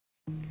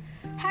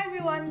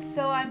everyone,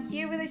 so I'm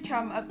here with a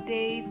charm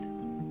update,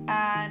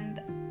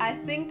 and I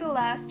think the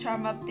last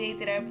charm update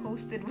that I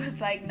posted was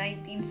like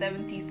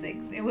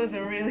 1976. It was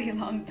a really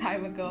long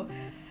time ago.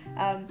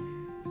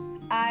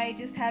 I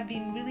just have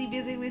been really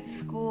busy with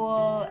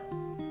school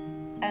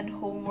and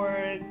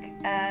homework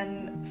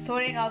and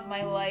sorting out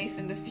my life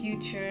in the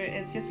future.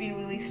 It's just been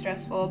really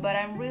stressful, but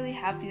I'm really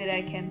happy that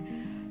I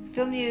can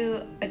film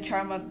you a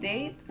charm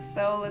update.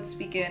 So let's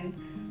begin.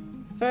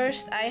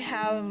 First, I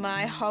have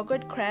my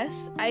Hogwarts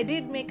crest. I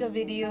did make a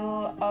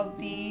video of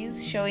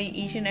these showing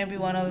each and every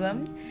one of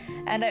them,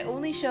 and I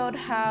only showed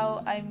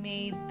how I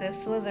made the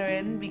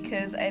Slytherin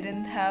because I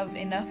didn't have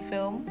enough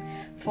film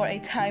for a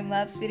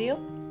time-lapse video.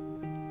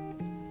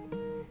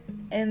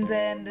 And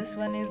then this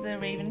one is the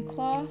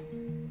Ravenclaw.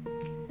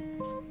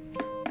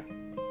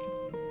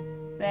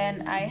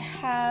 Then I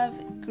have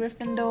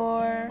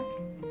Gryffindor.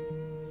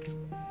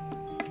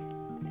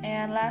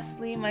 And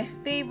lastly, my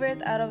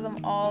favorite out of them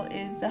all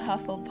is the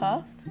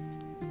Hufflepuff.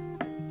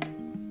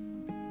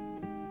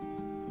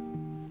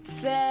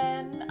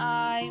 Then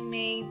I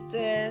made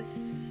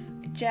this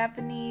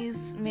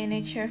Japanese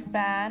miniature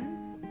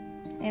fan,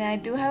 and I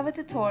do have a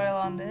tutorial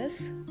on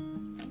this.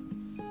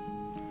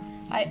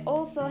 I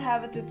also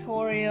have a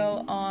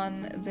tutorial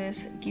on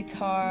this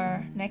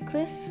guitar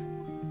necklace.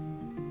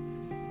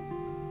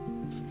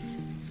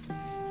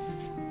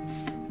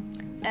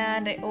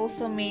 And I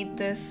also made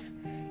this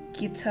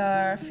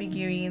guitar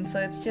figurine, so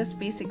it's just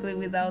basically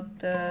without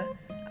the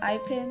eye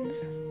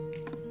pins.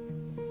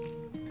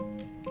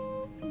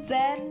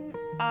 Then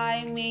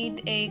I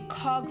made a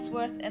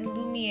Cogsworth and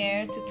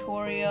Lumiere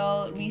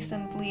tutorial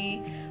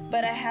recently,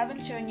 but I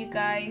haven't shown you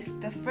guys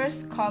the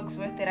first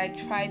Cogsworth that I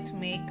tried to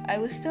make. I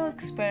was still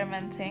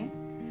experimenting,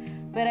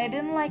 but I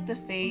didn't like the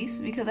face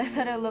because I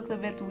thought it looked a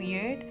bit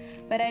weird,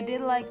 but I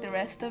did like the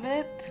rest of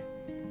it.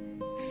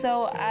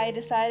 So I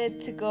decided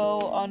to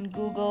go on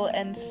Google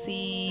and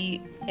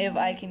see if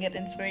I can get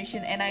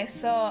inspiration, and I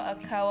saw a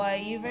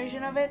kawaii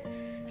version of it,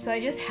 so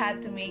I just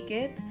had to make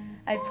it.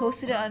 I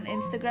posted it on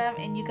Instagram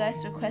and you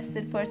guys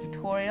requested for a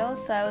tutorial,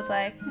 so I was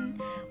like,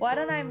 why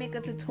don't I make a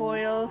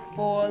tutorial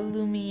for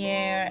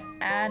Lumiere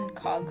and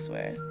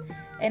Cogsworth?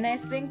 And I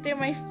think they're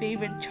my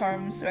favorite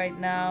charms right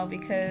now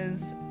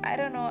because, I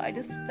don't know, I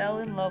just fell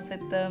in love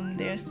with them.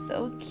 They're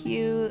so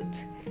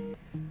cute.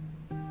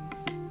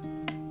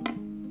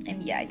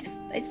 And yeah, I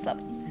just love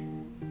it.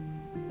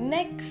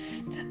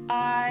 Next,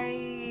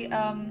 I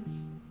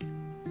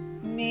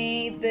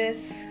made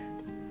this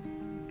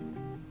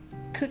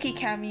cookie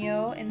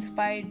cameo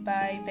inspired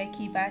by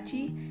Becky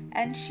Bachi,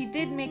 and she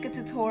did make a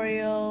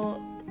tutorial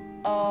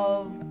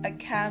of a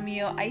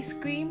cameo ice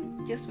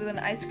cream just with an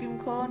ice cream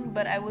cone,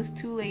 but I was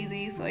too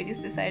lazy, so I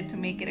just decided to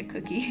make it a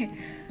cookie.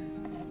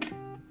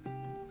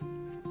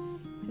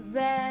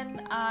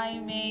 Then I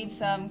made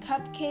some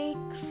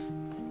cupcakes,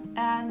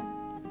 and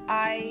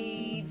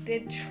I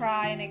did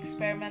try an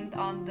experiment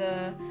on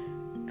the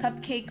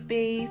cupcake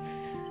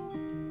base.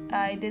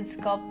 I did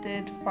sculpt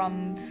it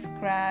from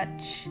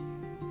scratch,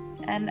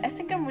 and I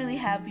think I'm really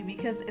happy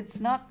because it's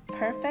not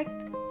perfect.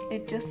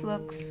 It just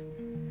looks,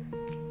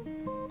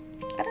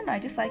 I don't know, I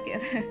just like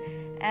it.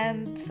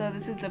 And so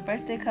this is the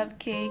birthday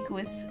cupcake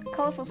with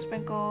colorful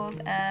sprinkles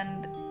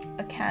and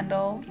a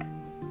candle.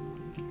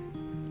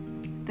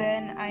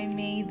 Then I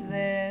made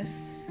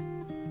this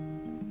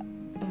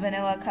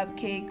vanilla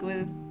cupcake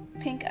with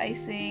pink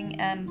icing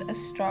and a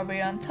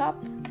strawberry on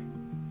top.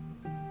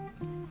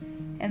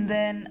 And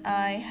then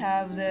I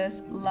have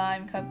this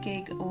lime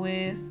cupcake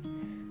with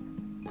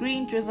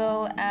green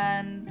drizzle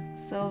and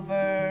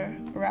silver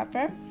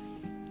wrapper.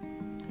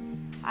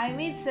 I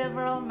made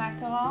several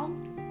macarons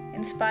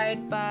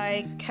inspired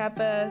by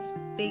Kappa's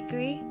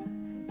bakery,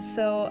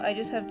 so I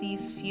just have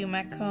these few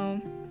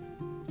macarons.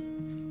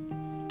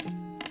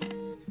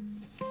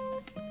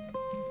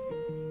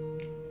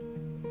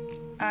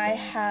 I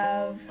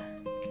have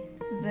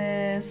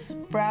this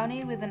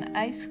brownie with an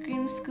ice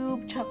cream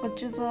scoop, chocolate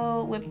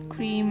drizzle, whipped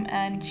cream,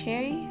 and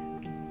cherry.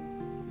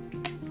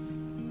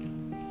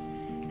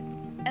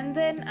 And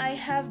then I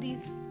have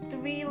these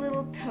 3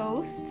 little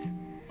toasts.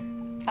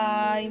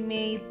 I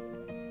made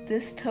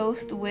this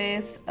toast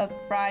with a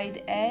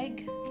fried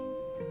egg.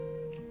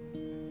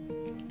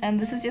 And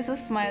this is just a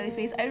smiley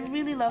face. I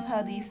really love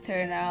how these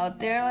turn out.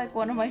 They're like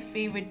one of my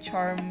favorite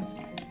charms.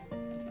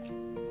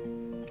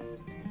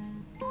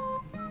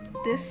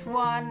 This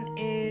one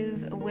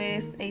is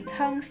with a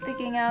tongue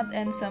sticking out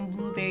and some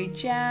blueberry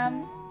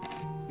jam.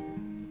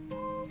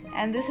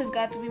 And this has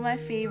got to be my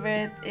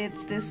favorite.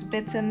 It's this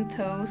bitten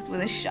toast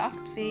with a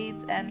shocked face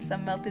and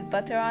some melted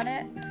butter on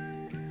it.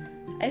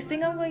 I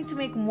think I'm going to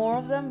make more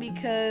of them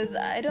because,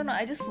 I don't know,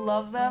 I just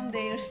love them.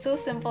 They are so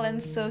simple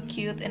and so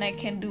cute, and I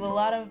can do a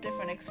lot of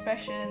different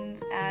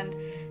expressions and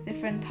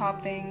different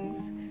toppings,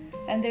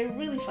 and they're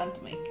really fun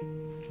to make.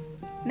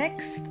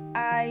 Next,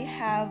 I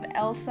have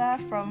Elsa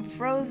from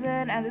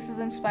Frozen, and this is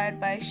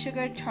inspired by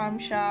Sugar Charm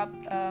Shop.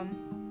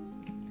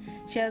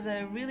 She has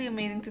a really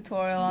amazing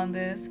tutorial on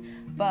this,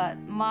 but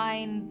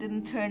mine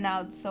didn't turn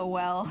out so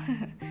well.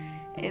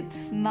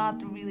 It's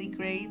not really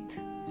great.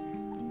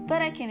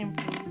 but I can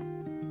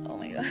improve. Oh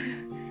my god.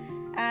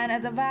 And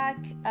at the back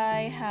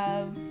I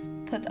have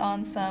put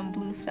on some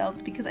blue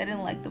felt because I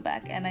didn't like the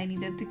back and I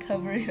needed to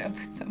cover it up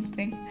with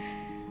something.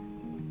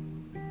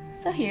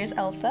 So here's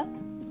Elsa.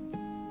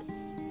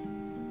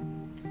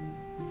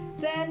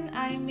 Then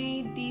I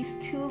made these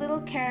two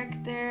little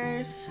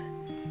characters,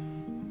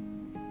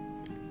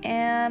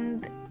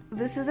 and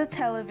this is a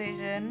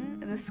television.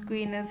 The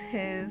screen is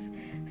his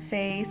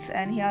face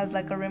and he has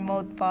like a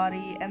remote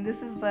body, and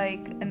this is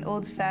like an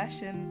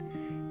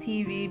old-fashioned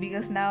TV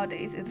because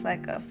nowadays it's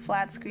like a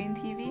flat screen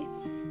TV.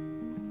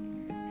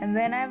 And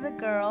then I have the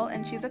girl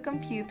and she's a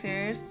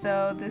computer,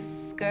 so this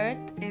skirt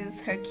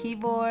is her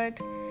keyboard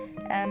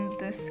and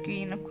the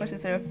screen of course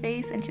is her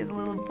face, and she has a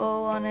little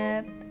bow on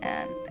it,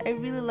 and I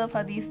really love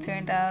how these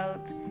turned out.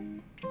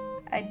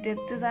 I did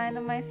design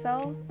them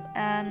myself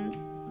and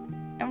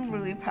I'm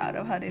really proud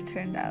of how they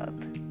turned out.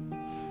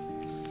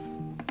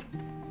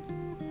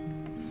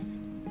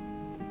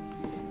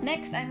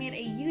 Next I made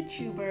a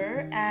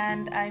YouTuber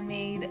and I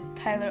made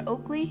Tyler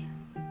Oakley.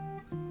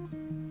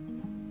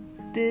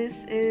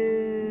 This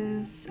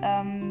is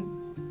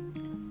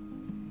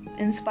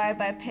inspired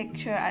by a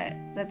picture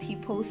that he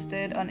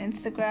posted on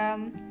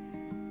Instagram.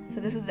 So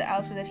this is the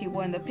outfit that he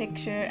wore in the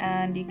picture,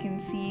 and you can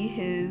see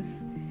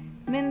his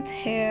mint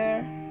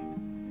hair,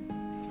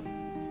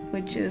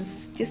 which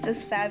is just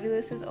as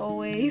fabulous as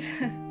always.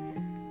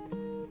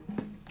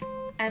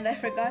 And I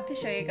forgot to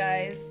show you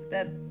guys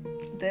that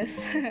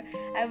I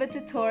have a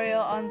tutorial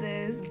on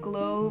this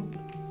globe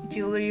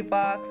jewelry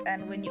box,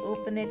 and when you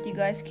open it you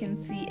guys can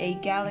see a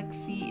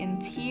galaxy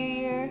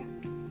interior.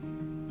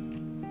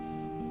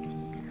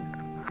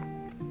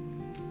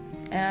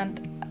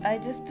 And I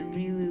just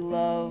really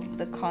love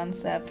the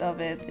concept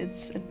of it.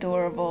 It's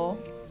adorable.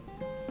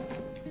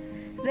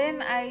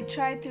 Then I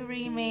tried to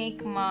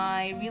remake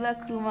my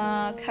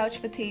Rilakuma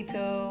couch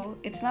potato.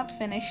 It's not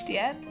finished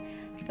yet,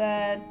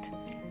 but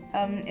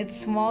it's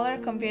smaller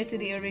compared to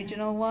the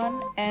original one,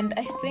 and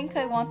I think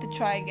I want to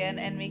try again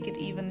and make it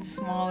even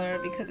smaller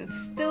because it's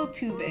still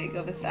too big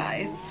of a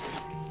size.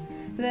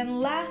 Then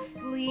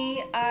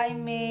lastly I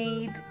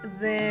made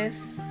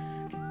this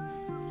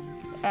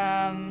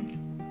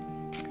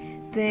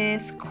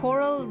this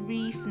coral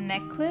reef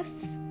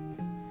necklace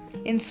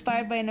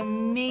inspired by an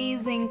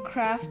amazing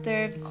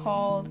crafter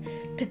called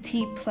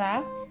Petit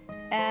Plat,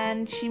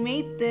 and she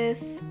made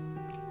this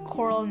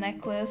coral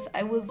necklace.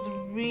 I was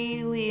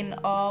really in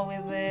awe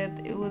with it.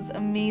 It was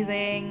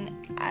amazing.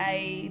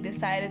 I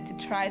decided to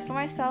try it for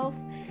myself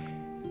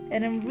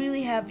and I'm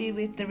really happy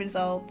with the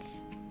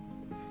results.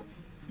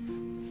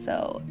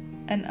 So,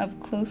 an up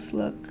close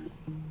look.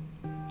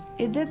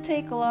 It did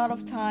take a lot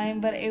of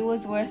time, but it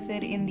was worth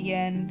it in the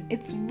end.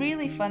 It's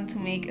really fun to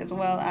make as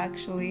well,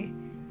 actually.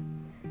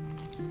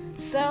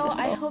 So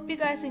I hope you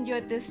guys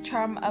enjoyed this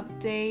charm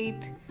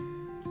update,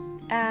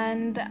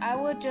 and I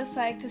would just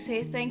like to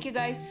say thank you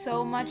guys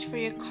so much for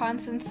your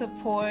constant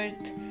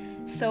support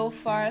so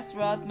far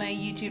throughout my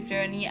YouTube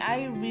journey.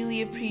 I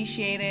really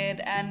appreciate it,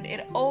 and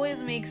it always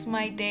makes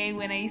my day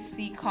when I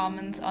see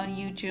comments on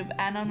YouTube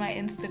and on my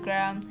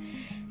Instagram.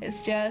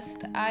 It's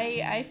just,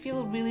 I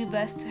feel really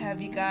blessed to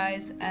have you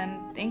guys, and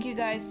thank you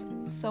guys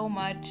so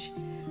much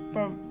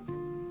for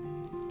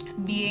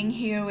being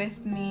here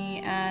with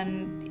me.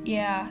 And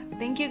yeah,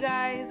 thank you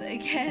guys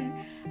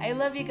again. I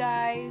love you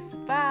guys.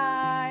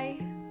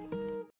 Bye.